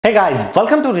Hey guys,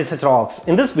 welcome to Research Rocks.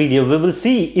 In this video, we will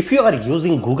see if you are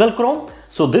using Google Chrome.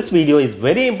 So this video is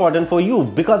very important for you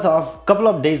because of couple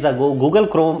of days ago, Google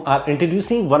Chrome are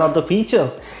introducing one of the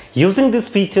features. Using these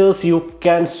features, you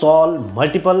can solve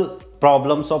multiple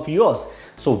problems of yours.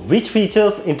 So which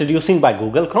features introducing by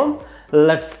Google Chrome?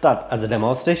 Let's start as a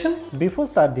demonstration. Before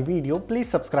start the video, please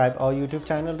subscribe our YouTube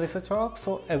channel Research Rocks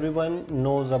so everyone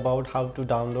knows about how to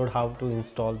download, how to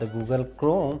install the Google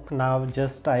Chrome. Now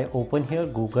just I open here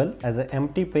Google as an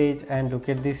empty page and look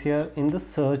at this here in the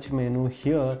search menu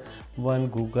here one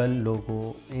Google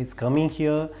logo is coming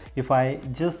here. If I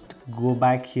just go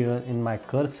back here in my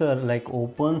cursor like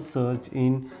open search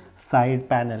in side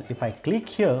panel, if I click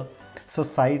here, so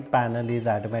side panel is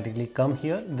automatically come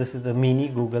here. This is a mini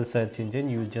Google search engine.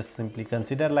 You just simply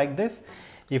consider like this.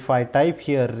 If I type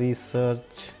here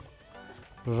Research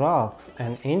Rocks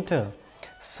and enter,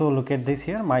 so look at this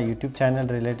here, my YouTube channel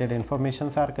related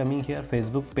informations are coming here,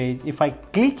 Facebook page. If I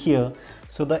click here,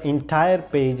 so the entire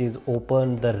page is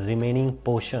open, the remaining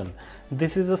portion.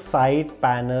 This is a side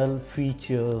panel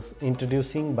features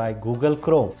introducing by Google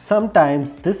Chrome.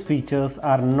 Sometimes these features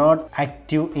are not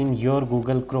active in your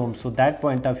Google Chrome. So that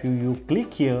point of view, you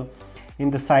click here in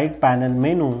the side panel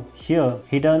menu here,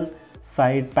 hidden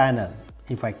side panel.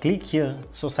 If I click here,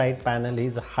 so side panel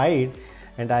is hide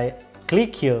and I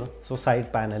click here, so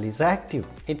side panel is active.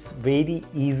 It's very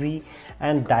easy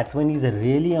and that one is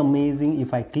really amazing.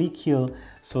 If I click here,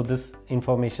 so this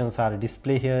informations are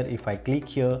display here. If I click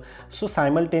here, so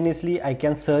simultaneously I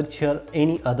can search here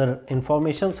any other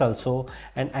informations also,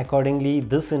 and accordingly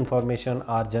this information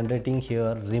are generating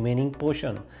here remaining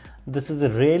portion. This is a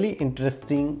really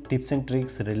interesting tips and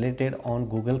tricks related on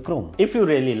Google Chrome. If you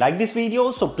really like this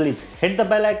video, so please hit the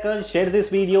bell icon, share this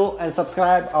video and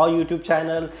subscribe our YouTube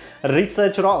channel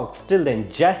Research Rocks. Till then,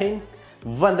 Jai Hind,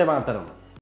 Vande Mataram.